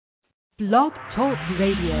Blog Talk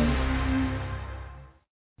Radio.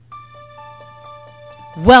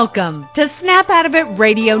 Welcome to Snap Out of It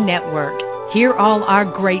Radio Network. Hear all our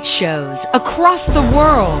great shows across the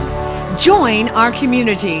world. Join our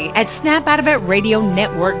community at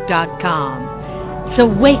snapoutofitradio.network.com. So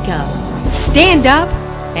wake up, stand up,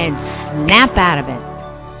 and snap out of it.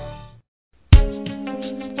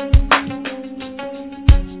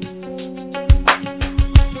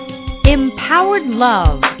 Empowered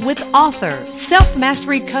Love with author,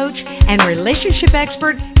 self-mastery coach, and relationship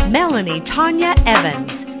expert Melanie Tanya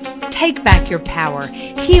Evans. Take back your power,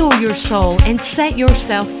 heal your soul, and set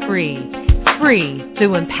yourself free. Free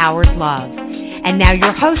through Empowered Love. And now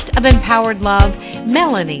your host of Empowered Love,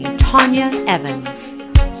 Melanie Tanya Evans.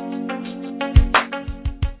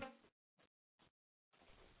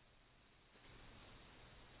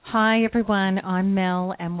 Hi everyone, I'm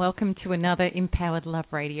Mel and welcome to another Empowered Love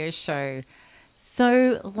radio show.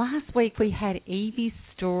 So last week we had Evie's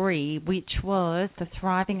story, which was the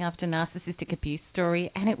Thriving After Narcissistic Abuse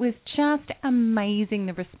story, and it was just amazing,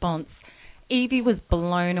 the response. Evie was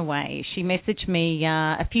blown away. She messaged me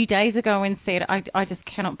a few days ago and said, I just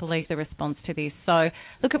cannot believe the response to this. So,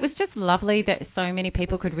 look, it was just lovely that so many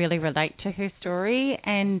people could really relate to her story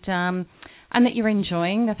and that you're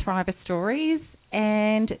enjoying the Thriver stories.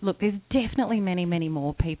 And look, there's definitely many, many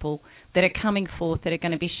more people that are coming forth that are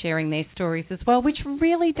going to be sharing their stories as well, which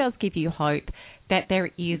really does give you hope that there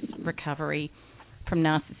is recovery from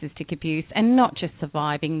narcissistic abuse and not just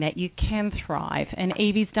surviving, that you can thrive. And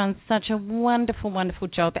Evie's done such a wonderful, wonderful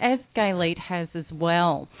job, as Gaylete has as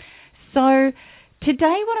well. So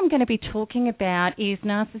today what I'm going to be talking about is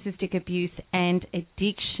narcissistic abuse and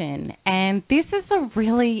addiction. And this is a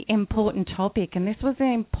really important topic, and this was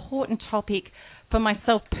an important topic for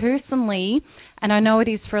myself personally, and I know it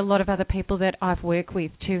is for a lot of other people that I've worked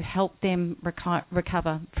with to help them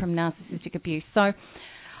recover from narcissistic abuse. So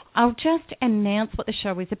I'll just announce what the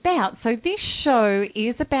show is about. So this show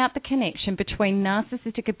is about the connection between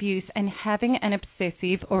narcissistic abuse and having an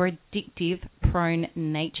obsessive or addictive prone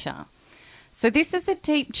nature. So this is a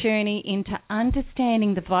deep journey into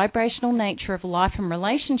understanding the vibrational nature of life and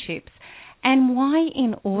relationships, and why,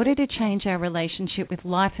 in order to change our relationship with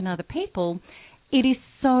life and other people, it is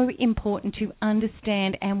so important to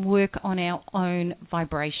understand and work on our own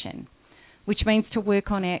vibration, which means to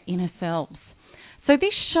work on our inner selves. So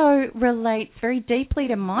this show relates very deeply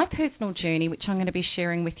to my personal journey, which I'm going to be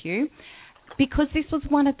sharing with you, because this was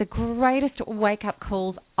one of the greatest wake-up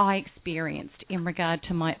calls I experienced in regard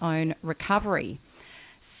to my own recovery.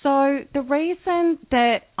 So the reason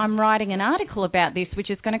that I'm writing an article about this, which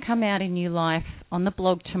is going to come out in New Life on the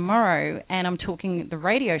blog tomorrow, and I'm talking the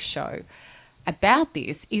radio show about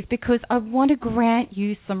this, is because I want to grant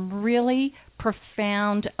you some really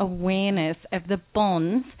profound awareness of the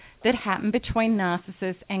bonds that happen between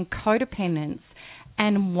narcissists and codependents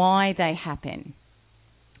and why they happen.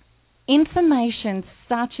 Information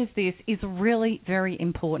such as this is really very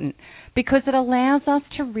important because it allows us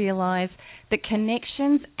to realize that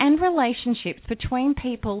connections and relationships between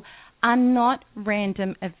people are not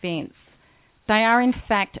random events. They are in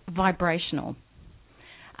fact vibrational.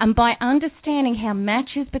 And by understanding how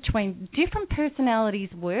matches between different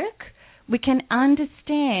personalities work, we can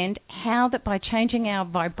understand how that by changing our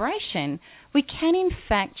vibration, we can in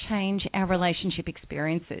fact change our relationship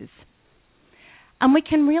experiences. And we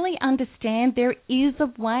can really understand there is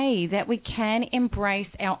a way that we can embrace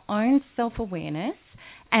our own self-awareness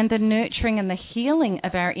and the nurturing and the healing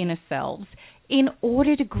of our inner selves in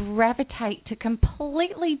order to gravitate to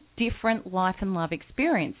completely different life and love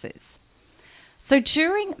experiences. So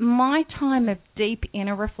during my time of deep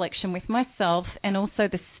inner reflection with myself and also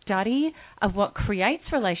the study of what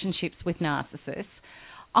creates relationships with narcissists,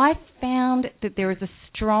 I found that there is a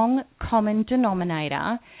strong common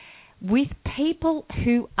denominator with people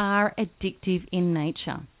who are addictive in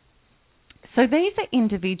nature. So these are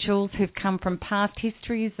individuals who've come from past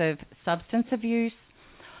histories of substance abuse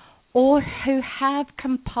or who have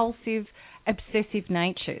compulsive, obsessive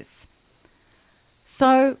natures.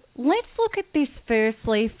 So let's look at this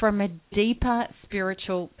firstly from a deeper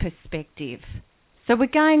spiritual perspective. So we're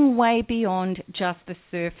going way beyond just the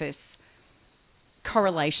surface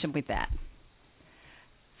correlation with that.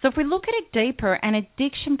 So if we look at it deeper, an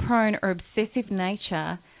addiction-prone or obsessive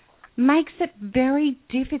nature makes it very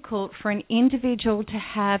difficult for an individual to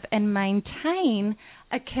have and maintain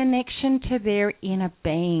a connection to their inner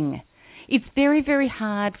being. It's very, very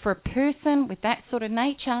hard for a person with that sort of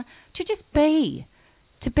nature to just be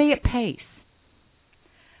at peace.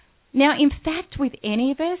 Now, in fact, with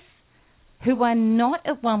any of us who are not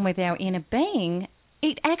at one with our inner being,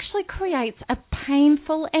 it actually creates a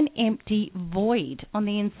painful and empty void on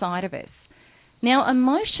the inside of us. Now,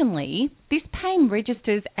 emotionally, this pain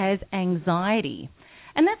registers as anxiety.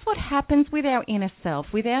 And that's what happens with our inner self,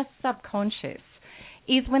 with our subconscious,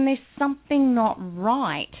 is when there's something not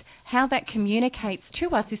right, how that communicates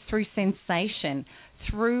to us is through sensation,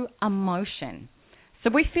 through emotion. So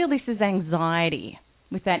we feel this is anxiety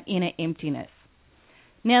with that inner emptiness.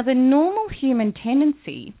 Now, the normal human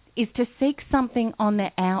tendency is to seek something on the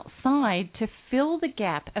outside to fill the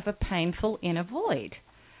gap of a painful inner void.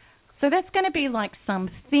 So that's going to be like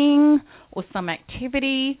something or some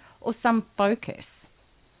activity or some focus.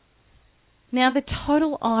 Now, the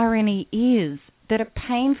total irony is that a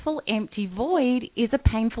painful empty void is a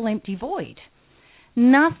painful empty void.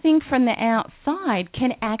 Nothing from the outside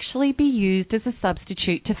can actually be used as a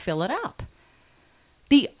substitute to fill it up.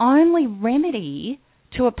 The only remedy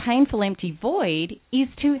to a painful empty void is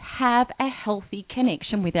to have a healthy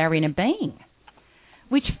connection with our inner being,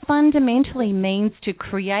 which fundamentally means to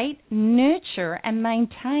create, nurture, and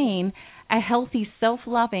maintain a healthy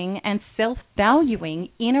self-loving and self-valuing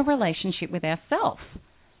inner relationship with ourself.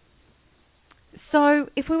 So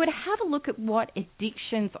if we were to have a look at what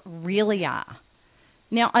addictions really are.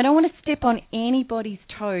 Now, I don't want to step on anybody's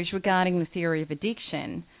toes regarding the theory of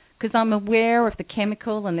addiction because I'm aware of the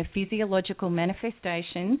chemical and the physiological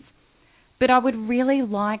manifestations, but I would really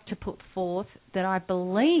like to put forth that I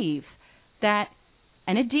believe that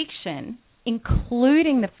an addiction,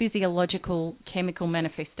 including the physiological chemical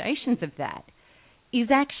manifestations of that, is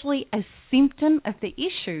actually a symptom of the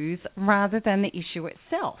issues rather than the issue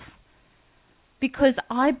itself. Because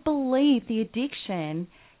I believe the addiction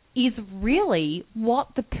is really what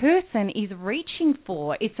the person is reaching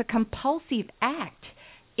for. It's a compulsive act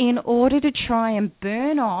in order to try and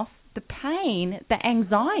burn off the pain, the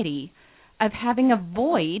anxiety of having a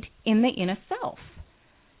void in the inner self.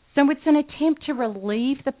 So it's an attempt to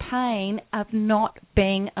relieve the pain of not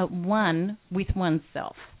being at one with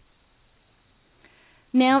oneself.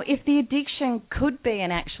 Now, if the addiction could be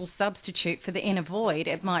an actual substitute for the inner void,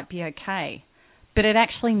 it might be okay, but it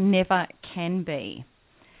actually never can be.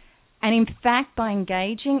 And in fact, by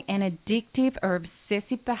engaging in addictive or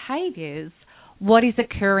obsessive behaviours, what is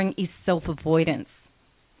occurring is self-avoidance,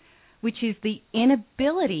 which is the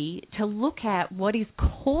inability to look at what is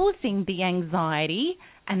causing the anxiety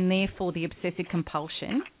and therefore the obsessive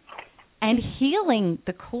compulsion and healing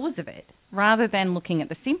the cause of it rather than looking at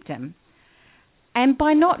the symptom. And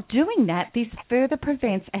by not doing that, this further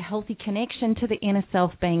prevents a healthy connection to the inner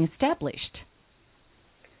self being established.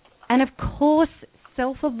 And of course,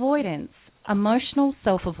 self-avoidance, emotional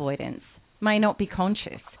self-avoidance, may not be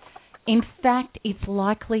conscious. In fact, it's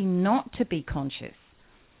likely not to be conscious.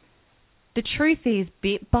 The truth is,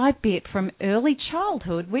 bit by bit, from early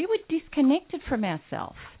childhood, we were disconnected from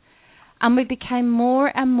ourselves, and we became more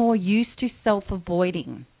and more used to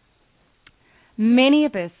self-avoiding. Many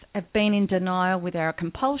of us have been in denial with our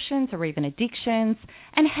compulsions or even addictions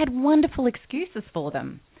and had wonderful excuses for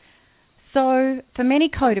them. So, for many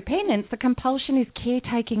codependents, the compulsion is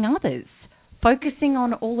caretaking others, focusing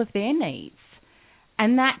on all of their needs,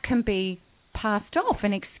 and that can be passed off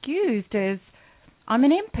and excused as, I'm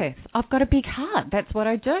an empath, I've got a big heart, that's what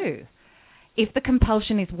I do. If the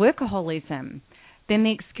compulsion is workaholism, then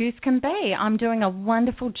the excuse can be, I'm doing a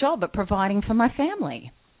wonderful job at providing for my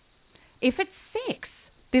family. If it's sex,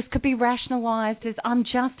 this could be rationalised as, I'm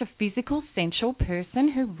just a physical, sensual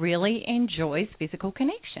person who really enjoys physical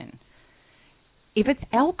connection. If it's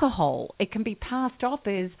alcohol, it can be passed off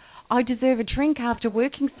as, I deserve a drink after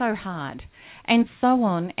working so hard, and so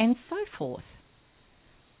on and so forth.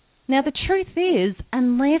 Now, the truth is,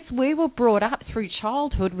 unless we were brought up through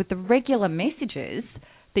childhood with the regular messages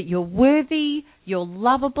that you're worthy, you're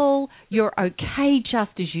lovable, you're okay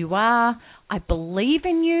just as you are, I believe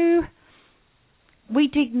in you, we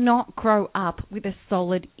did not grow up with a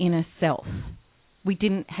solid inner self. We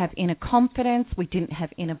didn't have inner confidence, we didn't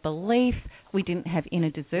have inner belief, we didn't have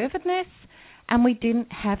inner deservedness, and we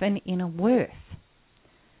didn't have an inner worth.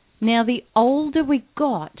 Now, the older we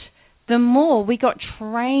got, the more we got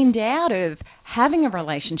trained out of having a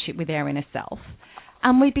relationship with our inner self,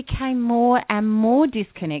 and we became more and more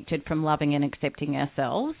disconnected from loving and accepting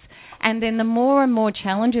ourselves. And then the more and more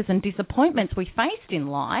challenges and disappointments we faced in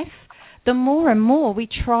life, the more and more we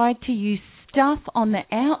tried to use stuff on the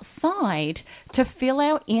outside to fill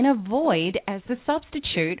our inner void as the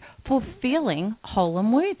substitute for feeling whole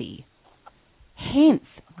and worthy. Hence,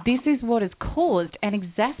 this is what has caused and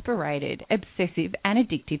exasperated obsessive and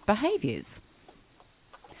addictive behaviours.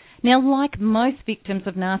 Now, like most victims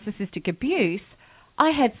of narcissistic abuse,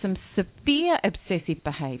 I had some severe obsessive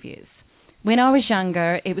behaviours. When I was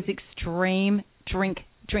younger, it was extreme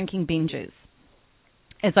drinking binges.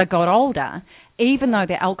 As I got older, even though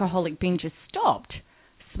the alcoholic binges stopped,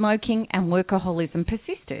 smoking and workaholism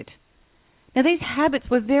persisted. Now, these habits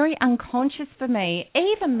were very unconscious for me,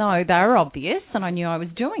 even though they were obvious and I knew I was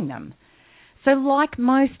doing them. So like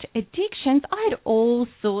most addictions, I had all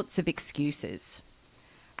sorts of excuses.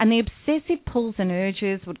 And the obsessive pulls and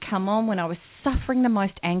urges would come on when I was suffering the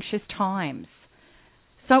most anxious times.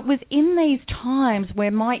 So it was in these times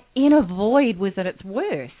where my inner void was at its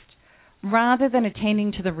worst. Rather than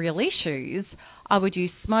attending to the real issues, I would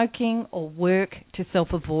use smoking or work to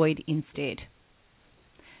self-avoid instead.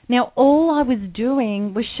 Now, all I was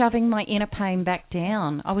doing was shoving my inner pain back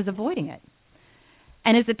down. I was avoiding it.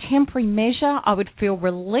 And as a temporary measure, I would feel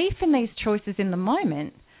relief in these choices in the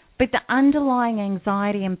moment, but the underlying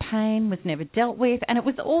anxiety and pain was never dealt with, and it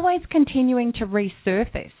was always continuing to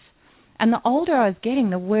resurface. And the older I was getting,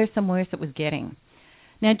 the worse and worse it was getting.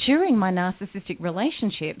 Now, during my narcissistic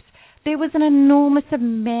relationships, there was an enormous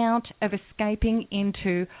amount of escaping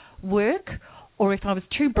into work, or if I was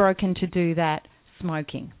too broken to do that,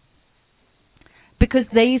 smoking. Because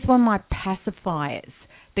these were my pacifiers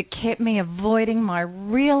that kept me avoiding my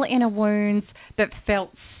real inner wounds that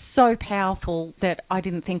felt so powerful that I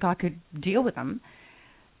didn't think I could deal with them.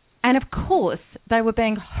 And of course, they were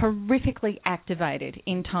being horrifically activated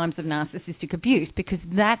in times of narcissistic abuse, because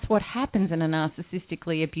that's what happens in a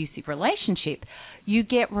narcissistically abusive relationship. You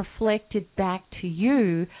get reflected back to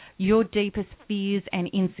you your deepest fears and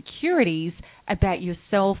insecurities about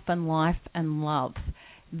yourself and life and love.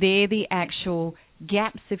 They're the actual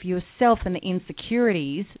gaps of yourself and the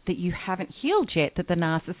insecurities that you haven't healed yet that the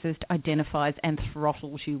narcissist identifies and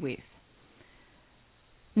throttles you with.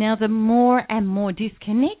 Now, the more and more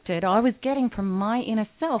disconnected I was getting from my inner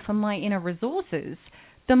self and my inner resources,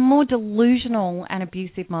 the more delusional and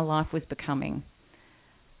abusive my life was becoming.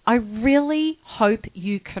 I really hope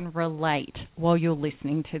you can relate while you're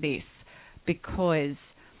listening to this, because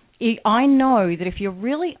I know that if you're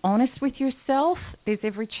really honest with yourself, there's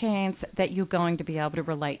every chance that you're going to be able to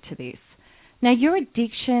relate to this. Now, your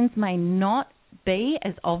addictions may not be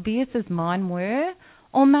as obvious as mine were,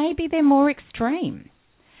 or maybe they're more extreme.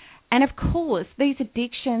 And of course, these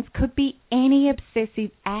addictions could be any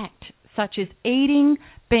obsessive act, such as eating,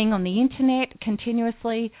 being on the internet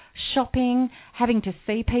continuously, shopping, having to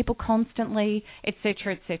see people constantly,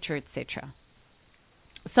 etc., etc., etc.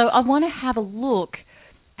 So I want to have a look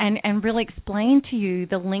and really explain to you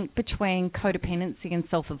the link between codependency and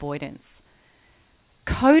self-avoidance.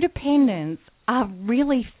 Codependents are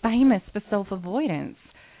really famous for self-avoidance.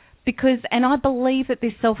 Because, and I believe that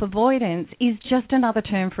this self-avoidance is just another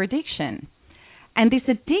term for addiction. And this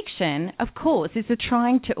addiction, of course, is the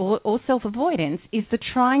trying to, or self-avoidance, is the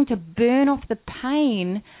trying to burn off the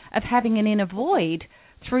pain of having an inner void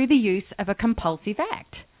through the use of a compulsive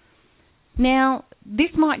act. Now,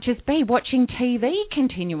 this might just be watching TV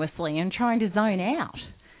continuously and trying to zone out.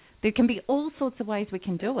 There can be all sorts of ways we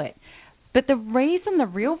can do it. But the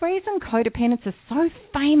real reason codependents are so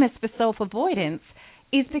famous for self-avoidance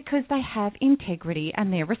is because they have integrity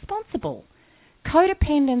and they're responsible.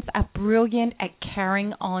 Codependents are brilliant at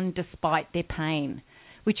carrying on despite their pain,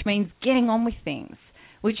 which means getting on with things,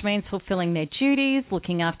 which means fulfilling their duties,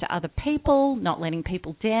 looking after other people, not letting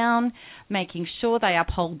people down, making sure they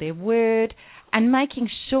uphold their word, and making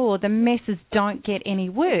sure the messes don't get any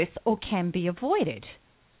worse or can be avoided.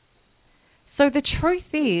 So the truth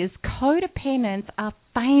is, codependents are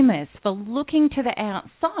famous for looking to the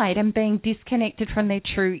outside and being disconnected from their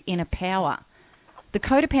true inner power. The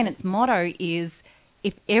codependent's motto is,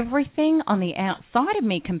 if everything on the outside of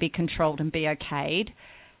me can be controlled and be okayed,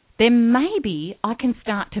 then maybe I can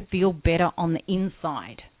start to feel better on the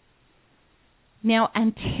inside. Now,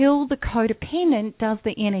 until the codependent does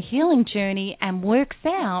the inner healing journey and works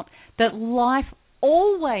out that life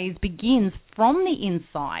always begins from the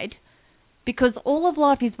inside, because all of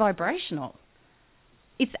life is vibrational.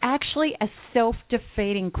 It's actually a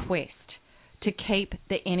self-defeating quest to keep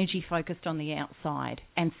the energy focused on the outside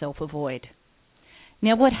and self-avoid.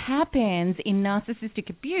 Now, what happens in narcissistic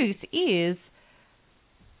abuse is,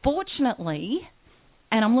 fortunately,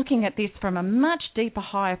 and I'm looking at this from a much deeper,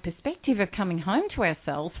 higher perspective of coming home to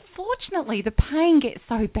ourselves, fortunately, the pain gets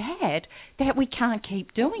so bad that we can't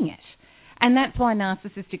keep doing it. And that's why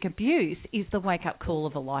narcissistic abuse is the wake-up call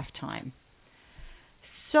of a lifetime.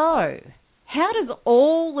 So, how does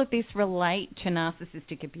all of this relate to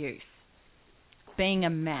narcissistic abuse? Being a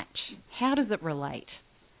match, how does it relate?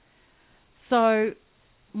 So,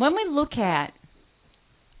 when we look at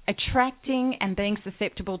attracting and being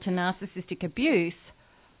susceptible to narcissistic abuse,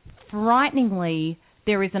 frighteningly,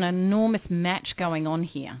 there is an enormous match going on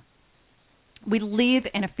here. We live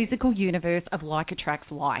in a physical universe of like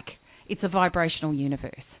attracts like. It's a vibrational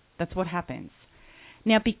universe. That's what happens.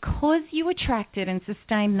 Now, because you attracted and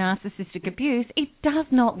sustained narcissistic abuse, it does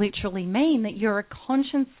not literally mean that you're a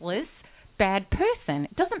conscienceless bad person.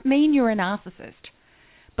 It doesn't mean you're a narcissist.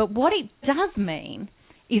 But what it does mean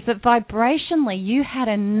is that vibrationally you had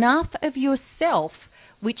enough of yourself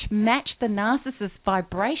which matched the narcissist's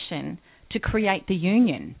vibration to create the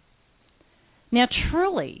union. Now,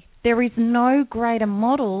 truly, there is no greater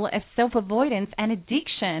model of self-avoidance and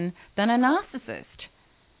addiction than a narcissist.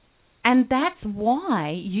 And that's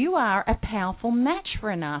why you are a powerful match for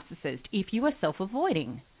a narcissist if you are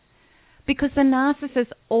self-avoiding. Because the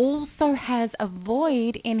narcissist also has a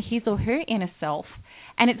void in his or her inner self,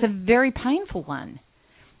 and it's a very painful one.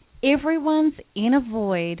 Everyone's inner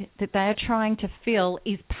void that they are trying to fill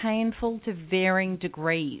is painful to varying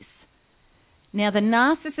degrees. Now, the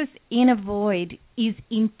narcissist's inner void is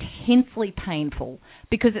intensely painful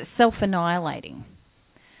because it's self-annihilating.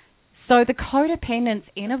 So the codependent's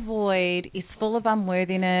inner void is full of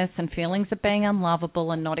unworthiness and feelings of being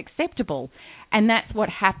unlovable and not acceptable. And that's what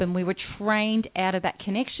happened. We were trained out of that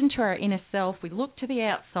connection to our inner self. We looked to the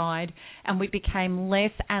outside and we became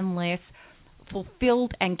less and less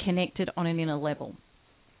fulfilled and connected on an inner level.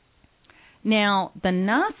 Now, the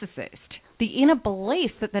narcissist, the inner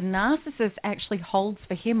beliefs that the narcissist actually holds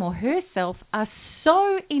for him or herself are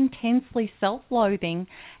so intensely self-loathing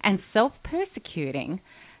and self-persecuting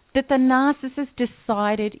that the narcissist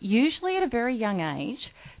decided, usually at a very young age,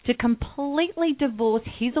 to completely divorce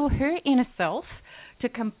his or her inner self, to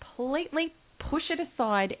completely push it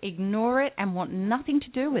aside, ignore it, and want nothing to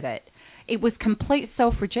do with it. It was complete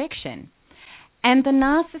self-rejection. And the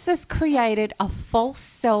narcissist created a false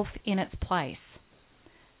self in its place.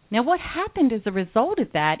 Now, what happened as a result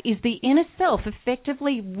of that is the inner self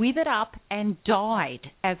effectively withered up and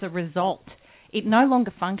died as a result. It no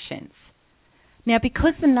longer functions. Now,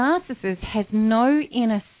 because the narcissist has no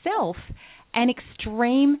inner self, an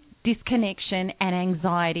extreme disconnection and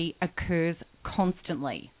anxiety occurs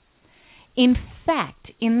constantly. In fact,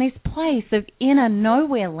 in this place of inner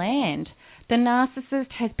nowhere land, the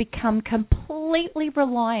narcissist has become completely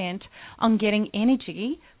reliant on getting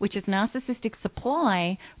energy, which is narcissistic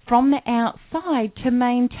supply, from the outside to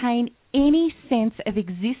maintain any sense of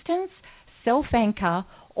existence, self-anchor,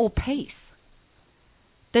 or peace.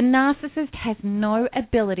 The narcissist has no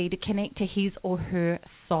ability to connect to his or her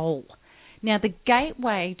soul. Now, the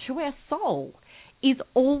gateway to our soul is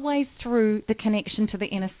always through the connection to the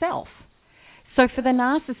inner self. So for the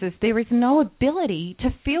narcissist, there is no ability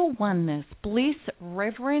to feel oneness, bliss,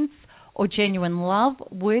 reverence, or genuine love,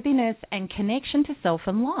 worthiness, and connection to self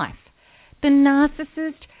and life. The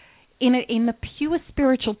narcissist, in the pure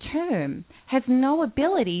spiritual term, has no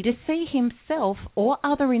ability to see himself or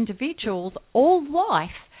other individuals or life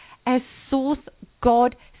as source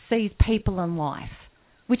God sees people and life,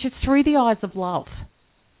 which is through the eyes of love.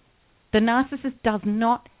 The narcissist does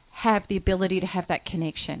not have the ability to have that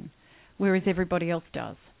connection, whereas everybody else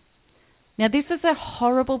does. Now, this is a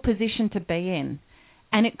horrible position to be in,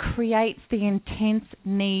 and it creates the intense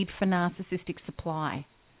need for narcissistic supply.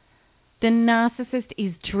 The narcissist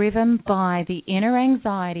is driven by the inner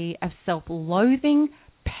anxiety of self-loathing,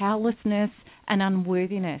 powerlessness, and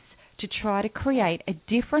unworthiness to try to create a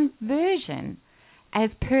different version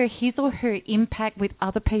as per his or her impact with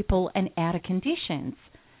other people and outer conditions.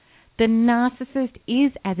 The narcissist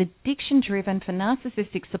is as addiction-driven for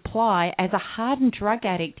narcissistic supply as a hardened drug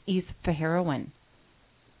addict is for heroin.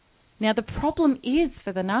 Now, the problem is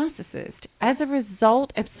for the narcissist, as a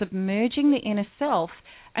result of submerging the inner self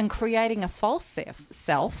and creating a false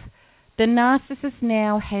self, the narcissist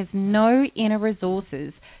now has no inner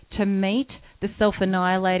resources to meet the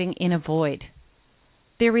self-annihilating inner void.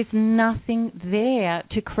 There is nothing there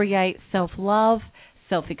to create self-love,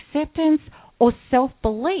 self-acceptance, or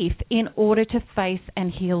self-belief in order to face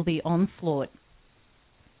and heal the onslaught.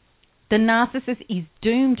 The narcissist is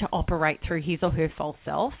doomed to operate through his or her false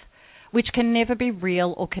self, which can never be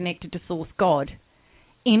real or connected to Source God,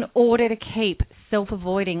 in order to keep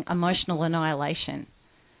self-avoiding emotional annihilation.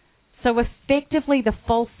 So effectively, the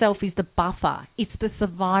false self is the buffer. It's the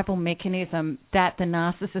survival mechanism that the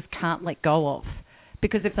narcissist can't let go of.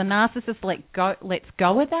 Because if the narcissist lets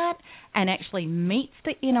go of that and actually meets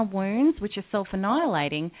the inner wounds, which are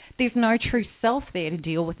self-annihilating, there's no true self there to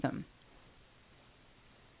deal with them.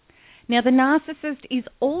 Now, the narcissist is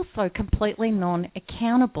also completely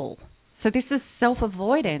non-accountable. So this is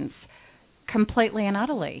self-avoidance completely and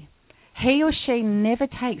utterly. He or she never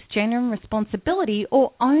takes genuine responsibility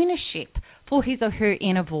or ownership for his or her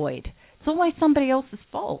inner void. It's always somebody else's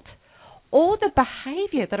fault. Or the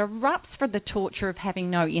behaviour that erupts from the torture of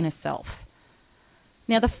having no inner self.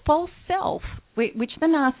 Now, the false self, which the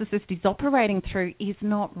narcissist is operating through, is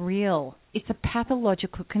not real. It's a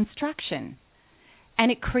pathological construction.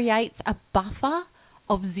 And it creates a buffer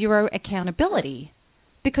of zero accountability.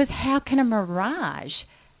 Because how can a mirage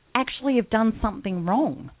actually have done something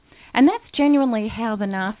wrong? And that's genuinely how the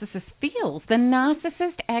narcissist feels. The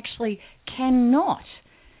narcissist actually cannot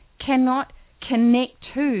connect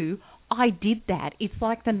to, I did that. It's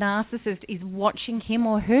like the narcissist is watching him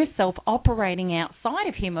or herself operating outside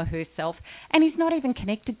of him or herself, and he's not even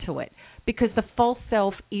connected to it, because the false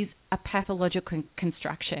self is a pathological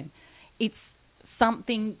construction. It's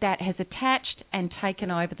something that has attached and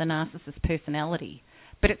taken over the narcissist's personality,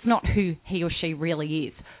 but it's not who he or she really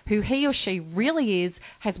is. Who he or she really is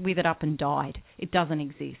has withered up and died. It doesn't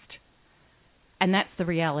exist. And that's the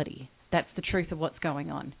reality. That's the truth of what's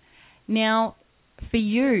going on. Now, for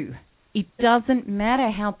you, it doesn't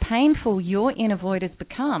matter how painful your inner void has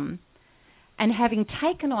become, and having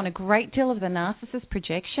taken on a great deal of the narcissist's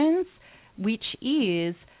projections, which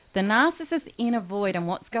is the narcissist's inner void and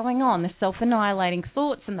what's going on, the self-annihilating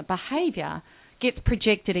thoughts and the behaviour, gets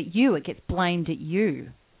projected at you. It gets blamed at you.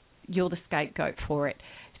 You're the scapegoat for it.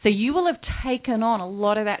 So you will have taken on a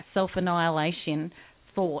lot of that self-annihilation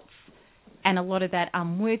thoughts and a lot of that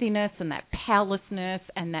unworthiness and that powerlessness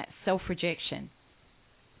and that self-rejection.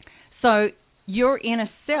 So your inner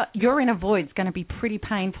void is going to be pretty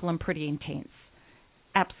painful and pretty intense.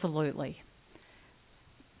 Absolutely.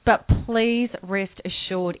 But please rest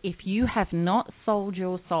assured, if you have not sold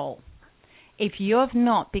your soul, if you have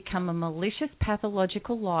not become a malicious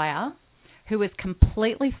pathological liar who is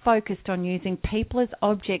completely focused on using people as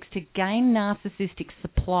objects to gain narcissistic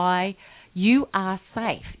supply, you are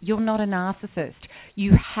safe. You're not a narcissist.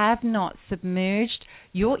 You have not submerged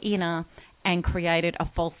your inner and created a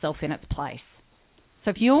false self in its place.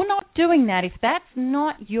 So if you're not doing that, if that's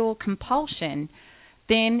not your compulsion,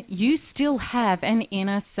 then you still have an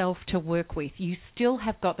inner self to work with. You still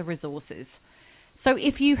have got the resources. So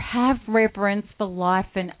if you have reverence for life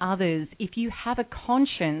and others, if you have a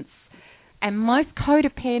conscience, and most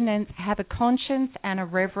codependents have a conscience and a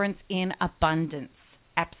reverence in abundance,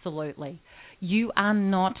 absolutely. You are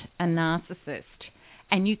not a narcissist,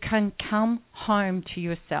 and you can come home to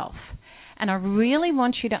yourself. And I really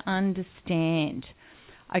want you to understand,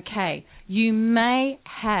 okay, you may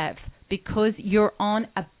have, because you're on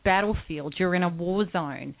a battlefield, you're in a war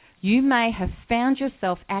zone, you may have found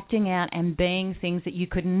yourself acting out and being things that you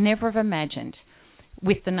could never have imagined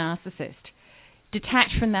with the narcissist. Detach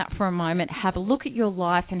from that for a moment, have a look at your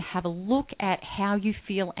life and have a look at how you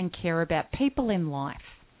feel and care about people in life.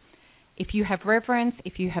 If you have reverence,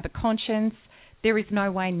 if you have a conscience, there is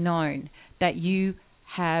no way known that you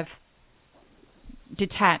have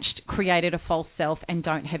detached, created a false self and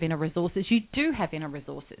don't have inner resources. You do have inner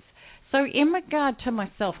resources. So in regard to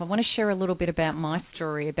myself, I want to share a little bit about my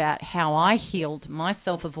story, about how I healed my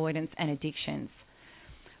self-avoidance and addictions.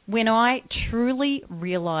 When I truly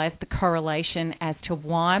realized the correlation as to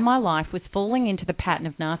why my life was falling into the pattern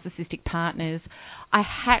of narcissistic partners, I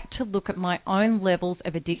had to look at my own levels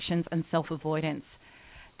of addictions and self-avoidance.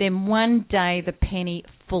 Then one day the penny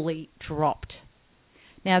fully dropped.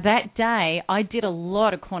 Now that day I did a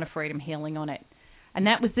lot of quantum freedom healing on it. And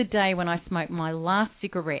that was the day when I smoked my last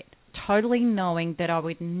cigarette, totally knowing that I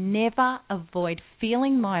would never avoid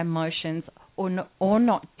feeling my emotions or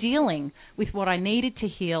not dealing with what I needed to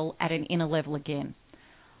heal at an inner level again.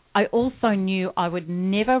 I also knew I would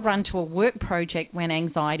never run to a work project when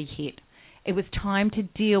anxiety hit. It was time to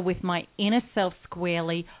deal with my inner self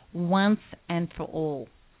squarely once and for all.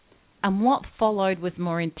 And what followed was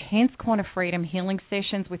more intense quantum freedom healing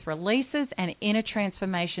sessions with releases and inner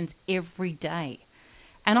transformations every day.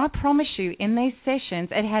 And I promise you, in these sessions,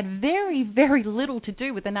 it had very, very little to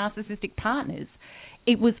do with the narcissistic partners.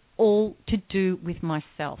 It was all to do with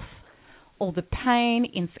myself. All the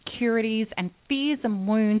pain, insecurities, and fears and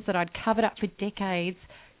wounds that I'd covered up for decades,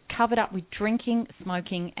 covered up with drinking,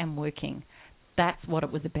 smoking, and working. That's what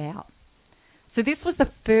it was about. So this was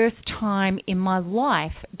the first time in my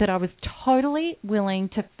life that I was totally willing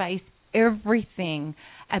to face everything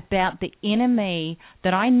about the inner me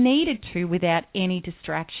that I needed to without any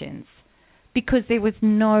distractions, because there was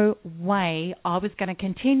no way I was going to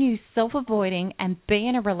continue self-avoiding and be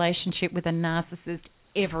in a relationship with a narcissist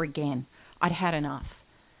ever again. I'd had enough.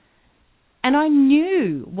 And I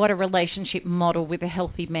knew what a relationship model with a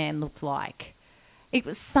healthy man looked like. It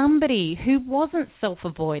was somebody who wasn't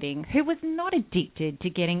self-avoiding, who was not addicted to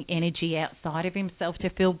getting energy outside of himself to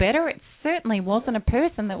feel better. It certainly wasn't a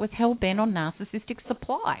person that was hell-bent on narcissistic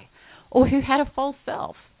supply or who had a false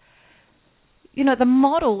self. You know, the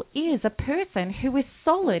model is a person who is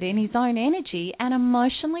solid in his own energy and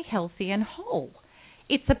emotionally healthy and whole.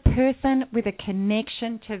 It's a person with a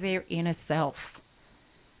connection to their inner self.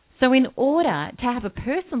 So in order to have a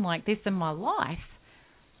person like this in my life,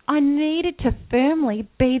 I needed to firmly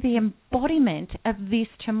be the embodiment of this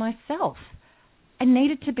to myself. I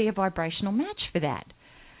needed to be a vibrational match for that.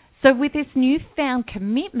 So with this newfound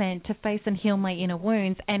commitment to face and heal my inner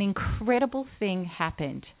wounds, an incredible thing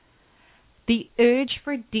happened. The urge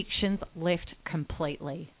for addictions left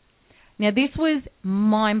completely. Now, this was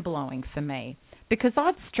mind-blowing for me because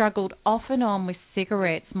I'd struggled off and on with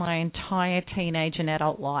cigarettes my entire teenage and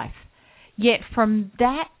adult life. Yet from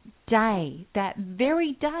that day, that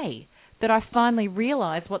very day, that I finally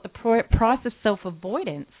realized what the price of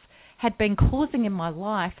self-avoidance had been causing in my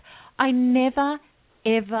life, I never,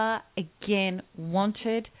 ever again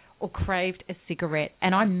wanted or craved a cigarette,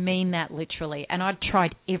 and I mean that literally, and I'd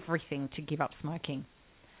tried everything to give up smoking.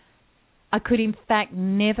 I could in fact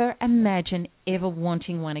never imagine ever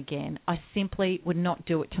wanting one again. I simply would not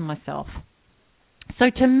do it to myself. So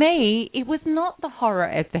to me, it was not the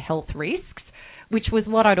horror of the health risks, which was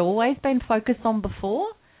what I'd always been focused on before.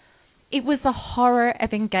 It was the horror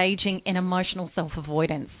of engaging in emotional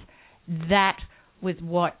self-avoidance. That was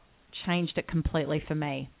what changed it completely for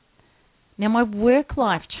me. Now, my work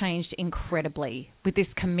life changed incredibly with this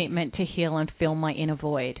commitment to heal and fill my inner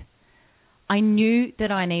void. I knew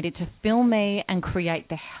that I needed to fill me and create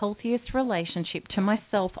the healthiest relationship to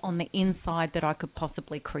myself on the inside that I could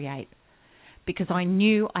possibly create, because I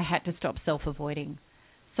knew I had to stop self-avoiding.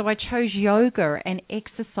 So I chose yoga and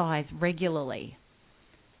exercise regularly.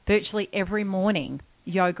 Virtually every morning,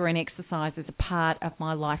 yoga and exercise is a part of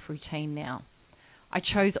my life routine now. I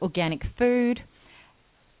chose organic food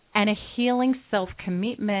and a healing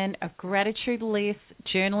self-commitment of gratitude lists,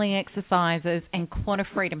 journaling exercises, and quantum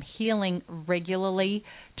freedom healing regularly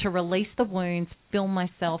to release the wounds, fill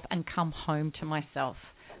myself, and come home to myself,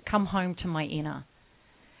 come home to my inner.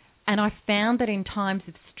 And I found that in times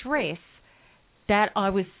of stress that I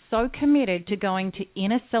was so committed to going to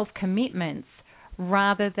inner self-commitments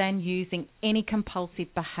rather than using any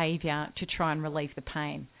compulsive behavior to try and relieve the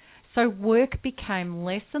pain. So work became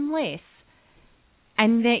less and less.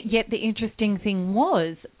 And yet the interesting thing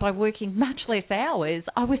was, by working much less hours,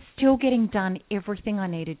 I was still getting done everything I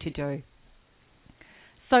needed to do.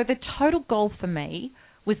 So the total goal for me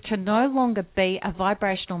was to no longer be a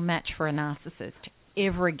vibrational match for a narcissist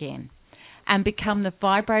ever again, and become the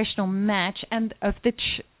vibrational match and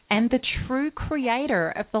the true creator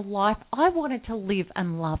of the life I wanted to live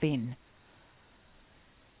and love in.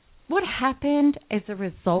 What happened as a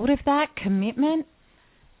result of that commitment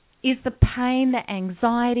is the pain, the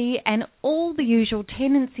anxiety, and all the usual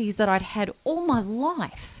tendencies that I'd had all my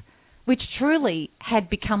life, which truly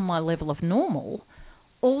had become my level of normal,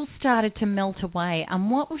 all started to melt away.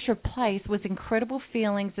 And what was replaced was incredible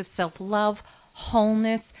feelings of self-love,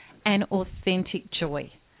 wholeness, and authentic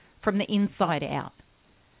joy from the inside out.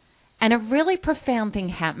 And a really profound thing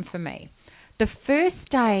happened for me. The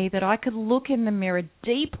first day that I could look in the mirror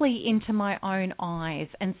deeply into my own eyes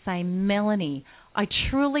and say, Melanie, I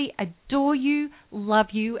truly adore you, love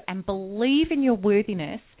you, and believe in your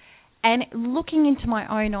worthiness. And looking into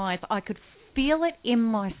my own eyes, I could feel it in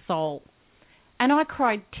my soul. And I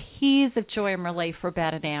cried tears of joy and relief for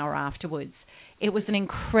about an hour afterwards. It was an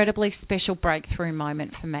incredibly special breakthrough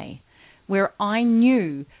moment for me, where I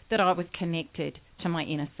knew that I was connected to my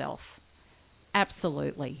inner self.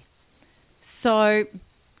 Absolutely. So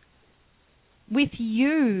with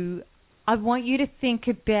you, I want you to think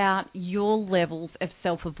about your levels of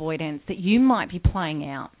self-avoidance that you might be playing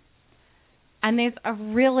out. And there's a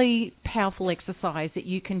really powerful exercise that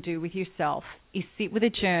you can do with yourself is sit with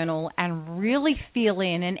a journal and really feel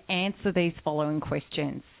in and answer these following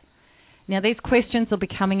questions. Now, these questions will be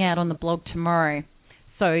coming out on the blog tomorrow,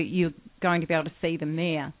 so you're going to be able to see them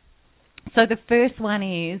there. So the first one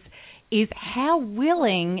is how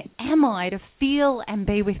willing am I to feel and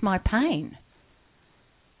be with my pain?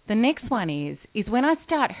 The next one is when I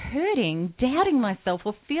start hurting, doubting myself,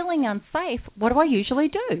 or feeling unsafe, what do I usually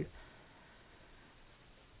do?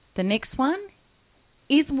 The next one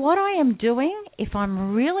is what I am doing, if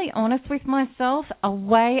I'm really honest with myself, a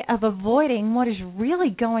way of avoiding what is really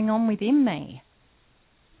going on within me.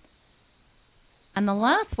 And the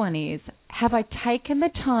last one is, have I taken the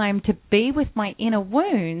time to be with my inner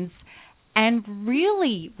wounds and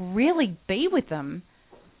really, really be with them,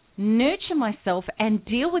 nurture myself and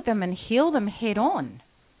deal with them and heal them head on?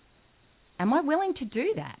 Am I willing to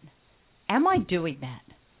do that? Am I doing that?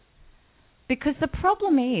 Because the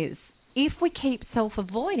problem is if we keep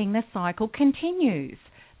self-avoiding, the cycle continues.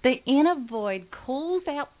 The inner void calls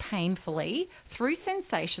out painfully through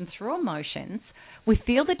sensation, through emotions. We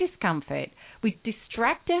feel the discomfort. We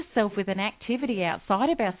distract ourselves with an activity outside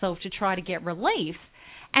of ourselves to try to get relief.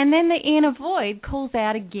 And then the inner void calls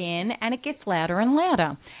out again, and it gets louder and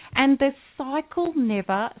louder. And the cycle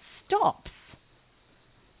never stops.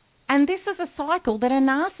 And this is a cycle that a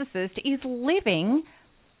narcissist is living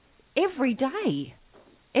every day.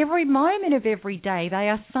 Every moment of every day, they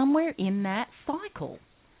are somewhere in that cycle.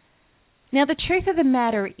 Now, the truth of the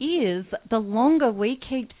matter is, the longer we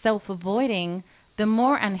keep self-avoiding, the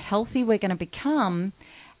more unhealthy we're going to become,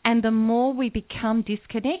 and the more we become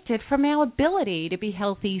disconnected from our ability to be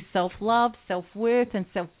healthy self-love, self-worth, and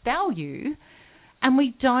self-value, and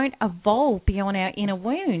we don't evolve beyond our inner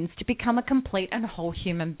wounds to become a complete and whole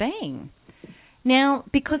human being. Now,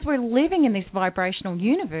 because we're living in this vibrational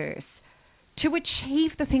universe, to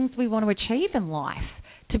achieve the things we want to achieve in life,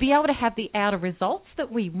 to be able to have the outer results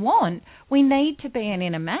that we want, we need to be an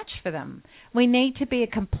inner match for them. We need to be a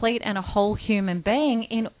complete and a whole human being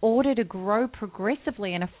in order to grow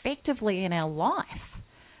progressively and effectively in our life.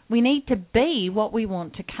 We need to be what we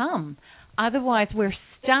want to come. Otherwise, we're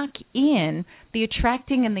stuck in the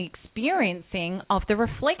attracting and the experiencing of the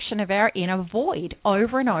reflection of our inner void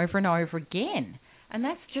over and over and over again. And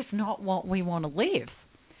that's just not what we want to live.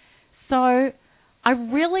 So I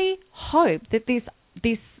really hope that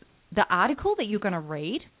the article that you're going to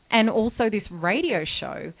read and also this radio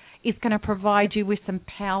show is going to provide you with some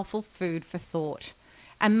powerful food for thought.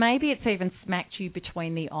 And maybe it's even smacked you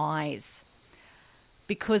between the eyes.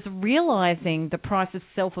 Because realizing the price of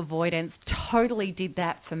self-avoidance totally did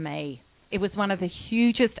that for me. It was one of the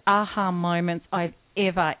hugest aha moments I've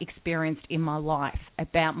ever experienced in my life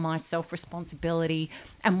about my self-responsibility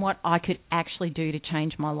and what I could actually do to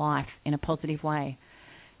change my life in a positive way.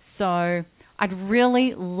 So I'd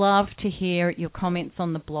really love to hear your comments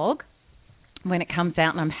on the blog when it comes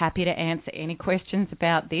out, and I'm happy to answer any questions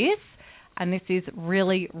about this. And this is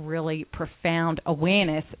really, really profound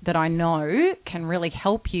awareness that I know can really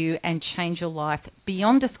help you and change your life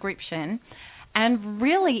beyond description and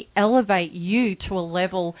really elevate you to a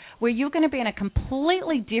level where you're going to be in a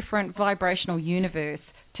completely different vibrational universe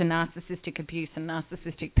to narcissistic abuse and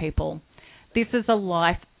narcissistic people. This is a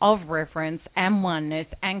life of reverence and oneness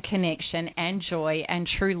and connection and joy and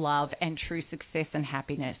true love and true success and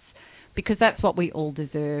happiness, because that's what we all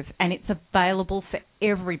deserve, and it's available for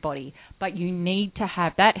everybody. But you need to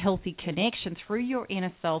have that healthy connection through your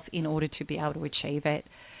inner self in order to be able to achieve it.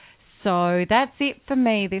 So that's it for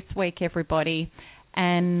me this week, everybody,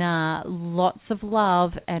 and lots of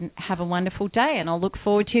love, and have a wonderful day, and I'll look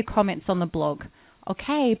forward to your comments on the blog.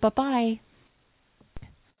 Okay, bye-bye.